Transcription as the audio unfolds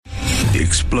The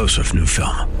explosive new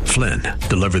film, Flynn,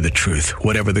 deliver the truth,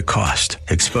 whatever the cost.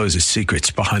 Exposes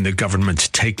secrets behind the government's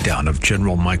takedown of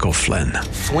General Michael Flynn.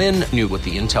 Flynn knew what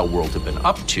the intel world had been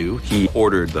up to. He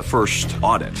ordered the first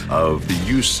audit of the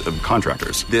use of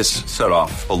contractors. This set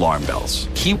off alarm bells.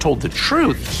 He told the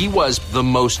truth. He was the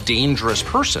most dangerous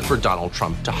person for Donald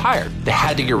Trump to hire. They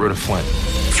had to get rid of Flynn.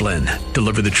 Flynn,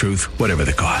 deliver the truth, whatever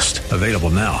the cost. Available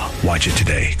now. Watch it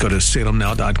today. Go to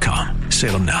salemnow.com.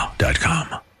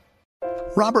 salemnow.com.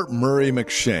 Robert Murray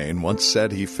McShane once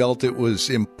said he felt it was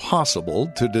impossible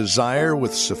to desire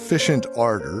with sufficient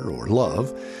ardor or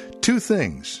love two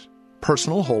things: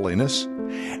 personal holiness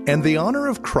and the honor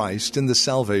of Christ in the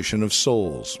salvation of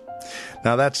souls.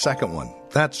 Now that second one,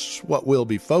 that's what we'll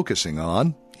be focusing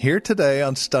on here today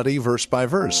on Study Verse by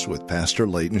Verse with Pastor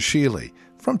Leighton Sheely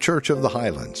from Church of the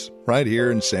Highlands, right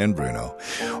here in San Bruno.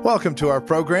 Welcome to our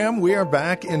program. We are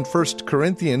back in 1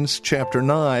 Corinthians chapter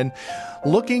 9,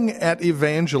 looking at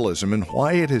evangelism and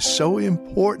why it is so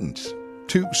important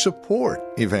to support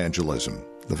evangelism,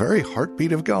 the very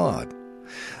heartbeat of God.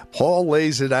 Paul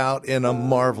lays it out in a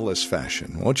marvelous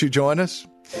fashion. Won't you join us?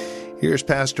 Here's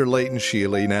Pastor Leighton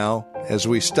Sheely now as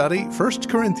we study 1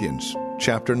 Corinthians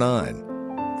chapter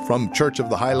 9. From Church of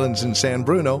the Highlands in San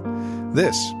Bruno,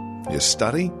 this is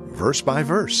Study Verse by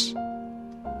Verse.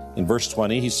 In verse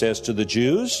 20, he says, "To the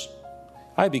Jews,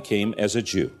 I became as a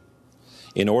Jew,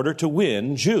 in order to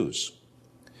win Jews.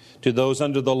 To those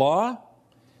under the law,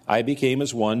 I became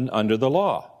as one under the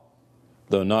law,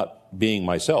 though not being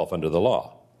myself under the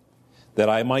law, that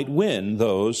I might win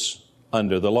those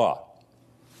under the law."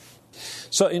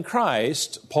 So in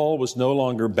Christ, Paul was no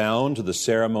longer bound to the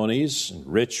ceremonies, and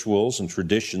rituals, and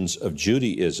traditions of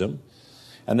Judaism,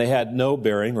 and they had no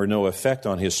bearing or no effect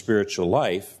on his spiritual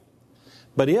life.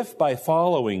 But if by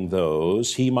following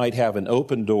those he might have an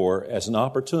open door as an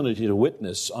opportunity to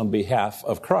witness on behalf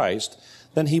of Christ,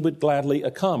 then he would gladly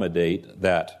accommodate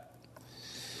that.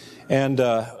 And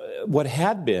what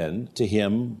had been to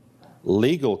him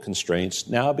legal constraints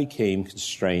now became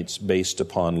constraints based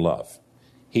upon love.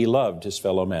 He loved his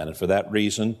fellow man, and for that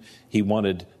reason he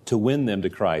wanted to win them to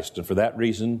Christ, and for that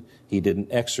reason he didn't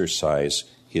exercise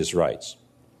his rights.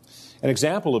 An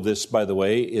example of this, by the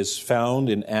way, is found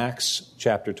in Acts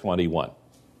chapter 21.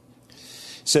 It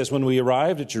says, "When we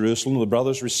arrived at Jerusalem, the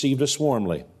brothers received us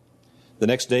warmly. The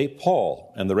next day,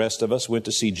 Paul and the rest of us went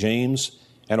to see James,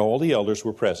 and all the elders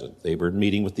were present." They were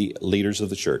meeting with the leaders of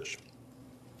the church.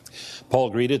 Paul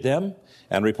greeted them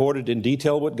and reported in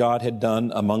detail what God had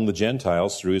done among the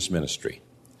Gentiles through his ministry.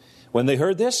 When they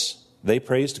heard this, they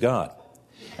praised God.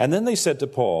 And then they said to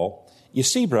Paul, "You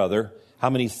see, brother, how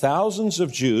many thousands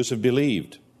of Jews have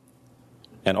believed,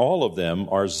 and all of them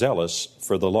are zealous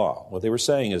for the law." What they were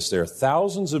saying is there are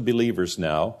thousands of believers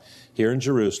now here in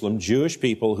Jerusalem, Jewish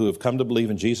people who have come to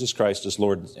believe in Jesus Christ as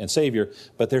Lord and Savior,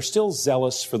 but they're still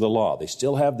zealous for the law. They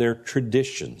still have their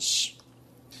traditions.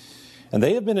 "And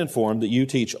they have been informed that you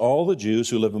teach all the Jews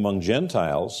who live among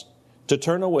Gentiles to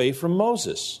turn away from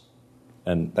Moses,"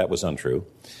 and that was untrue,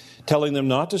 "telling them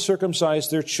not to circumcise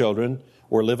their children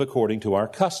or live according to our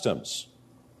customs."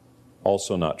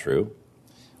 Also not true.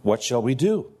 "What shall we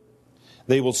do?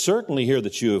 They will certainly hear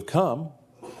that you have come."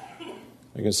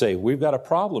 They're going to say, "We've got a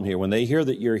problem here." When they hear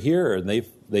that you're here and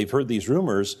they've heard these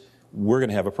rumors, we're going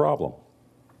to have a problem.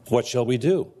 "What shall we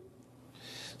do?"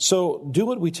 "So do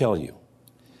what we tell you.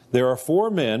 There are 4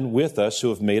 men with us who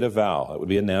have made a vow." That would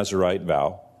be a Nazirite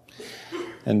vow.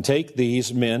 "And take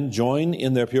these men, join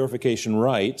in their purification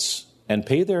rites, and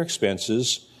pay their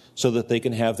expenses so that they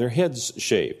can have their heads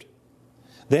shaved.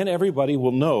 Then everybody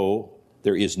will know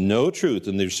there is no truth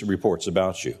in these reports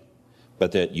about you,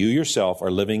 but that you yourself are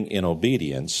living in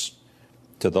obedience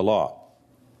to the law."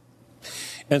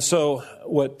 And so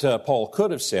what Paul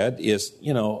could have said is,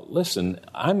 listen,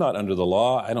 I'm not under the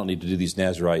law. I don't need to do these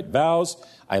Nazirite vows.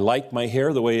 I like my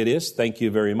hair the way it is. Thank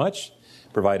you very much.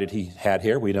 Provided he had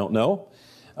hair, we don't know.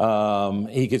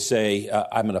 He could say,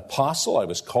 I'm an apostle. I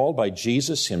was called by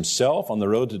Jesus himself on the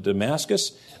road to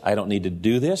Damascus. I don't need to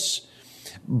do this.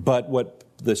 But what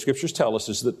the scriptures tell us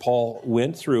is that Paul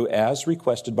went through as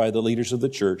requested by the leaders of the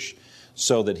church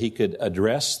so that he could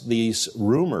address these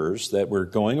rumors that were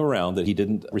going around that he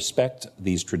didn't respect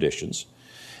these traditions.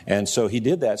 And so he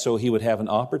did that so he would have an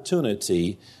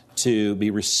opportunity to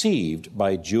be received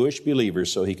by Jewish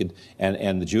believers so he could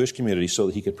and the Jewish community so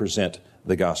that he could present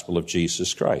the gospel of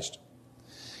Jesus Christ.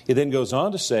 He then goes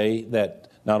on to say that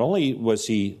not only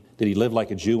did he live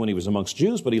like a Jew when he was amongst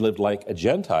Jews, but he lived like a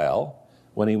Gentile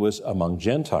when he was among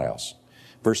Gentiles.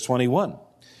 Verse 21,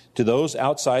 "To those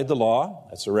outside the law,"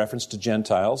 that's a reference to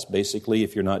Gentiles. Basically,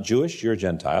 if you're not Jewish, you're a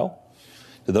Gentile.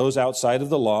 "To those outside of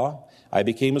the law, I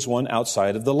became as one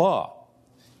outside of the law,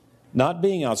 not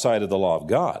being outside of the law of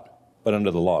God, but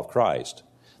under the law of Christ,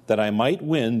 that I might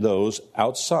win those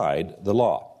outside the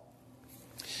law.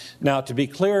 Now, to be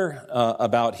clear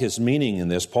about his meaning in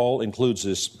this, Paul includes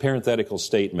this parenthetical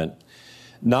statement,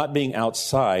 not being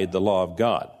outside the law of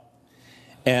God.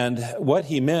 And what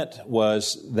he meant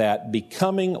was that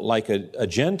becoming like a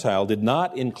Gentile did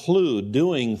not include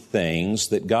doing things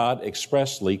that God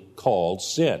expressly called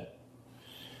sin.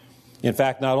 In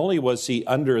fact, not only was he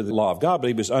under the law of God, but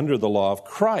he was under the law of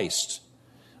Christ,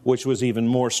 which was even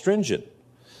more stringent.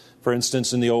 For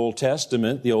instance, in the Old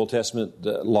Testament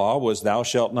law was thou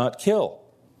shalt not kill.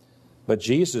 But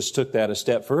Jesus took that a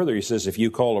step further. He says, if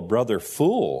you call a brother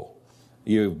fool,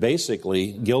 you're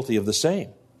basically guilty of the same.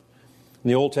 In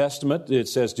the Old Testament, it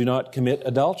says, do not commit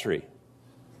adultery.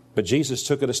 But Jesus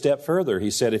took it a step further.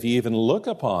 He said, if you even look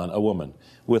upon a woman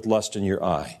with lust in your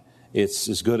eye, it's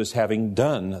as good as having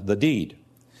done the deed.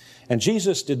 And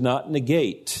Jesus did not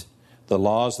negate the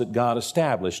laws that God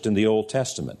established in the Old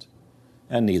Testament,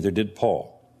 and neither did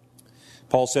Paul.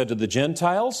 Paul said to the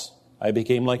Gentiles, I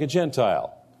became like a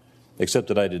Gentile, except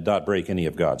that I did not break any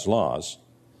of God's laws,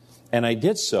 and I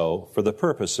did so for the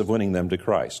purpose of winning them to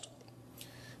Christ.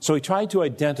 So he tried to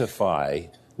identify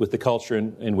with the culture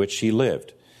in which he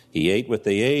lived. He ate what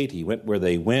they ate, he went where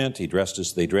they went, he dressed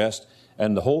as they dressed,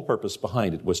 and the whole purpose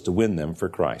behind it was to win them for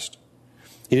Christ.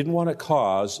 He didn't want to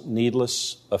cause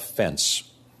needless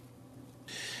offense.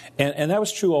 And that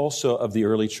was true also of the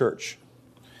early church.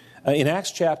 In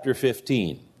Acts chapter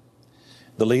 15,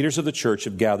 the leaders of the church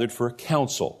have gathered for a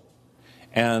council,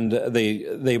 and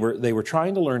they were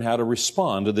trying to learn how to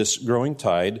respond to this growing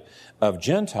tide of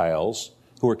Gentiles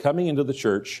who were coming into the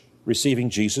church, receiving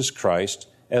Jesus Christ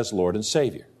as Lord and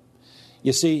Savior.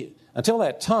 You see, until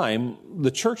that time, the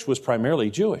church was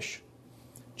primarily Jewish.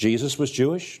 Jesus was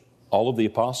Jewish. All of the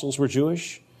apostles were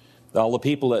Jewish. All the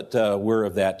people that were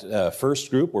of that first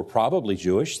group were probably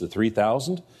Jewish, the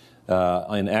 3,000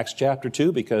 in Acts chapter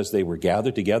 2, because they were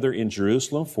gathered together in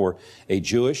Jerusalem for a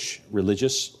Jewish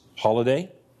religious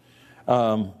holiday.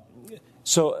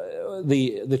 So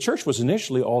the church was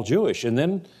initially all Jewish, and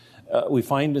then we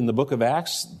find in the book of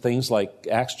Acts things like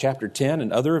Acts chapter 10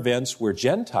 and other events where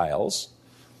Gentiles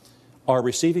are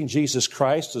receiving Jesus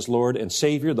Christ as Lord and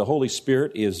Savior. The Holy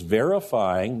Spirit is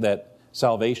verifying that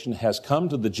salvation has come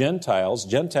to the Gentiles.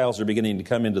 Gentiles are beginning to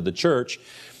come into the church,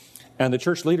 and the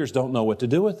church leaders don't know what to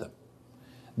do with them.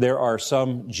 There are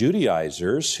some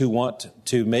Judaizers who want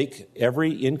to make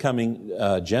every incoming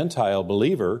Gentile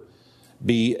believer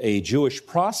be a Jewish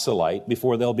proselyte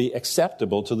before they'll be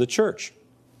acceptable to the church.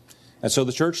 And so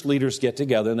the church leaders get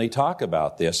together and they talk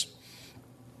about this.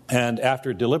 And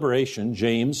after deliberation,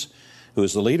 James, who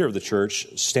is the leader of the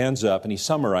church, stands up and he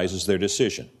summarizes their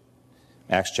decision.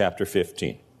 Acts chapter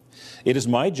 15. It is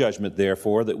my judgment,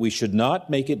 therefore, that we should not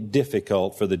make it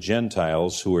difficult for the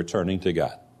Gentiles who are turning to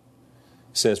God.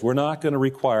 He says we're not going to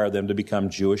require them to become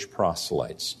Jewish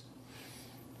proselytes.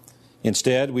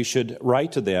 Instead, we should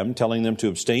write to them telling them to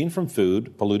abstain from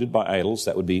food polluted by idols,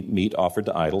 that would be meat offered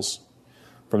to idols,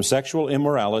 from sexual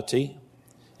immorality,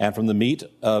 and from the meat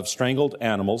of strangled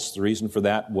animals. The reason for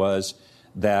that was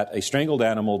that a strangled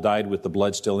animal died with the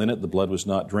blood still in it. The blood was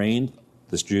not drained.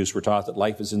 The Jews were taught that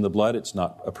life is in the blood. It's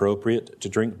not appropriate to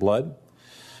drink blood.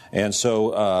 And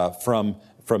so from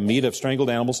meat of strangled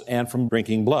animals and from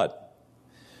drinking blood.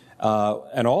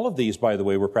 And all of these, by the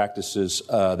way, were practices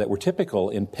that were typical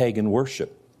in pagan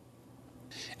worship.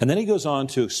 And then he goes on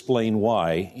to explain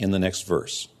why in the next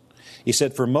verse. He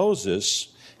said, for Moses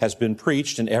has been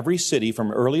preached in every city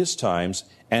from earliest times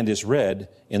and is read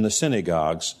in the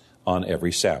synagogues on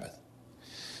every Sabbath.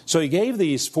 So he gave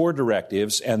these 4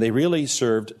 directives, and they really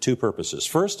served 2 purposes.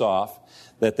 First off,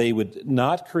 that they would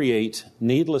not create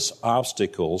needless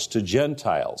obstacles to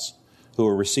Gentiles who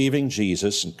are receiving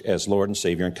Jesus as Lord and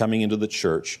Savior and coming into the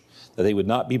church, that they would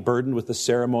not be burdened with the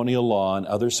ceremonial law and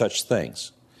other such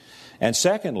things. And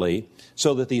secondly,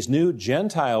 so that these new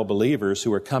Gentile believers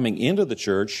who are coming into the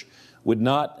church would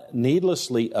not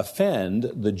needlessly offend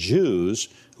the Jews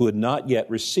who had not yet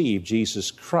received Jesus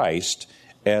Christ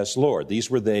as Lord. These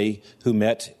were they who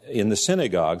met in the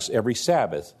synagogues every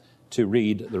Sabbath to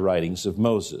read the writings of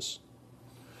Moses.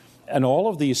 And all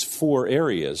of these 4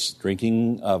 areas,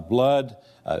 drinking of blood,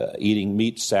 eating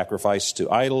meat sacrificed to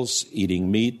idols,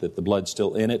 eating meat that the blood's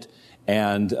still in it,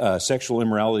 and sexual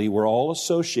immorality, were all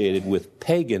associated with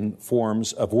pagan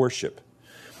forms of worship.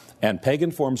 And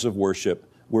pagan forms of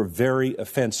worship were very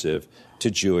offensive to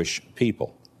Jewish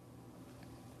people.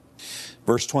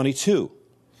 Verse 22,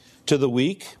 to the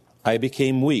weak I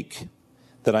became weak,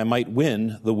 that I might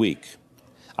win the weak.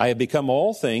 I have become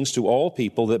all things to all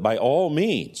people, that by all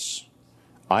means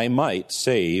I might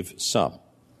save some.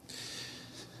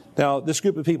 Now, this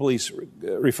group of people he's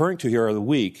referring to here are the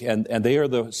weak, and they are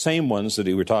the same ones that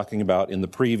we were talking about in the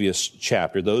previous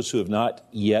chapter, those who have not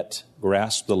yet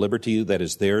grasped the liberty that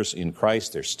is theirs in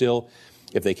Christ. They're still,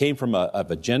 if they came from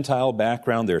a Gentile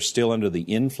background, they're still under the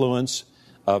influence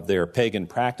of their pagan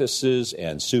practices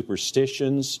and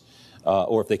superstitions.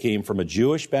 Or if they came from a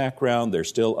Jewish background, they're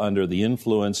still under the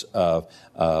influence of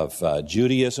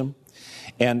Judaism.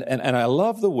 And I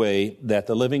love the way that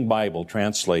the Living Bible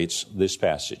translates this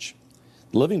passage.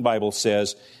 The Living Bible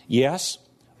says, yes,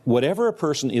 whatever a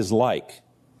person is like,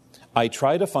 I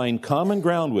try to find common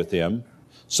ground with him,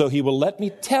 so he will let me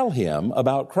tell him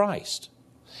about Christ,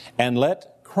 and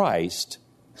let Christ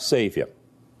save him.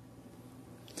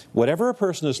 Whatever a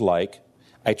person is like,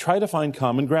 I try to find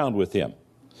common ground with him,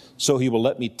 so he will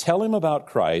let me tell him about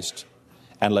Christ,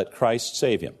 and let Christ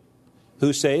save him.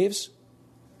 Who saves?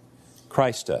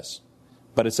 Christ does.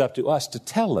 But it's up to us to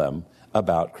tell them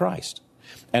about Christ.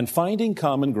 And finding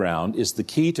common ground is the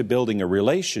key to building a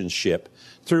relationship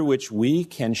through which we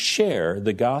can share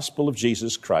the gospel of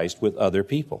Jesus Christ with other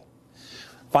people.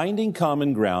 Finding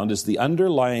common ground is the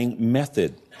underlying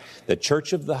method that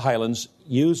Church of the Highlands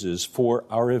uses for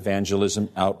our evangelism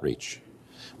outreach.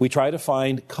 We try to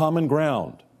find common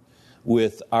ground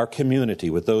with our community,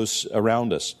 with those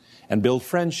around us, and build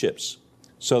friendships,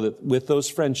 so that with those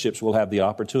friendships we'll have the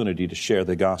opportunity to share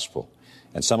the gospel.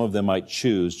 And some of them might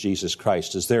choose Jesus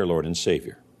Christ as their Lord and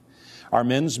Savior. Our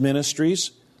men's ministries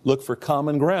look for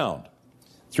common ground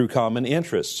through common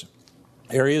interests,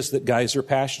 areas that guys are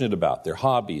passionate about, their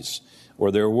hobbies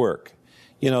or their work.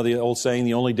 You know the old saying,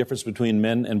 the only difference between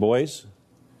men and boys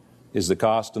is the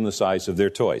cost and the size of their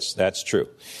toys. That's true.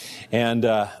 And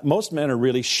most men are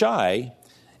really shy,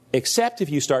 except if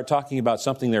you start talking about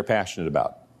something they're passionate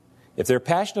about. If they're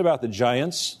passionate about the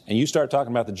Giants and you start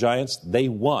talking about the Giants, they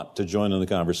want to join in the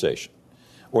conversation.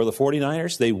 Or the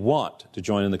 49ers, they want to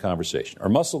join in the conversation. Or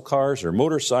muscle cars or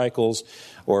motorcycles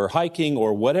or hiking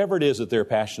or whatever it is that they're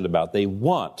passionate about, they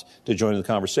want to join in the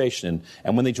conversation.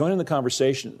 And when they join in the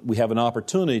conversation, we have an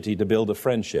opportunity to build a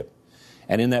friendship.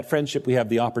 And in that friendship, we have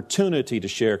the opportunity to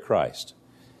share Christ.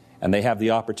 And they have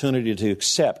the opportunity to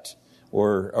accept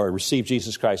or receive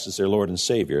Jesus Christ as their Lord and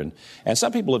Savior. And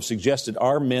some people have suggested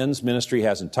our men's ministry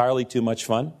has entirely too much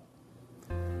fun.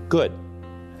 Good.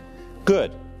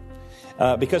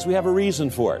 Because we have a reason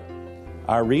for it.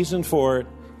 Our reason for it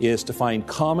is to find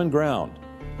common ground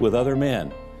with other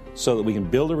men so that we can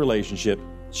build a relationship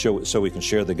so we can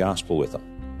share the gospel with them.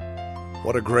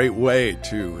 What a great way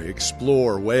to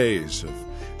explore ways of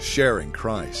sharing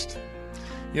Christ.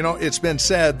 You know, it's been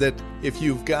said that if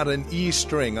you've got an E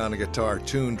string on a guitar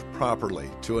tuned properly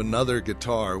to another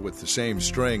guitar with the same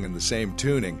string and the same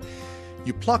tuning,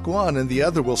 you pluck one and the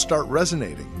other will start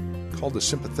resonating, called a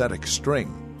sympathetic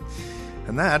string.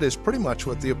 And that is pretty much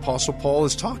what the Apostle Paul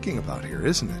is talking about here,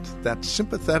 isn't it? That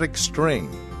sympathetic string.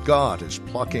 God is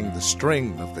plucking the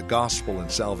string of the gospel and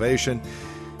salvation,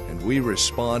 and we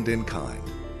respond in kind.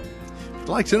 If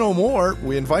you'd like to know more,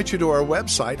 we invite you to our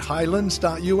website,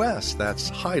 highlands.us. That's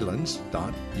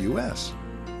highlands.us.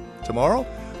 Tomorrow,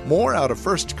 more out of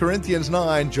 1 Corinthians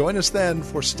 9. Join us then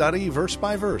for study verse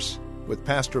by verse with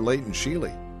Pastor Leighton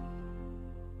Sheely.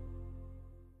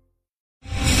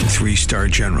 3-star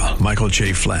General Michael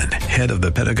J. Flynn, head of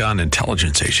the Pentagon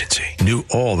Intelligence Agency, knew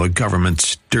all the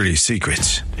government's dirty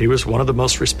secrets. He was one of the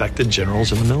most respected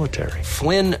generals in the military.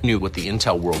 Flynn knew what the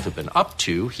intel world had been up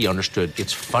to. He understood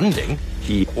its funding.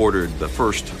 He ordered the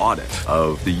first audit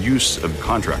of the use of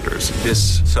contractors.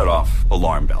 This set off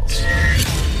alarm bells.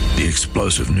 The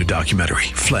explosive new documentary,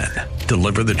 Flynn,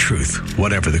 Deliver the Truth,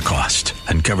 Whatever the Cost,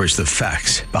 uncovers the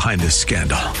facts behind this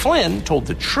scandal. Flynn told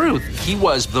the truth. He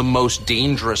was the most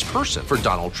dangerous person for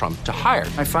Donald Trump to hire.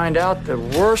 I find out the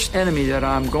worst enemy that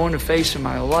I'm going to face in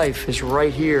my life is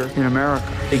right here in America.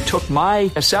 They took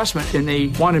my assessment and they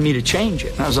wanted me to change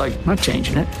it. And I was like, I'm not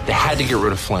changing it. They had to get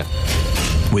rid of Flynn.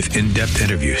 With in-depth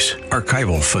interviews,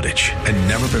 archival footage, and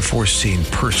never-before-seen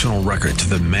personal records of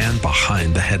the man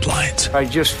behind the headlines. I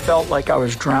just felt like I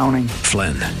was drowning.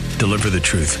 Flynn, Deliver the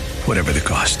Truth, Whatever the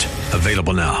Cost.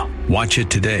 Available now. Watch it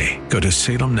today. Go to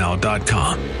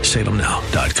salemnow.com.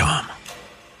 salemnow.com.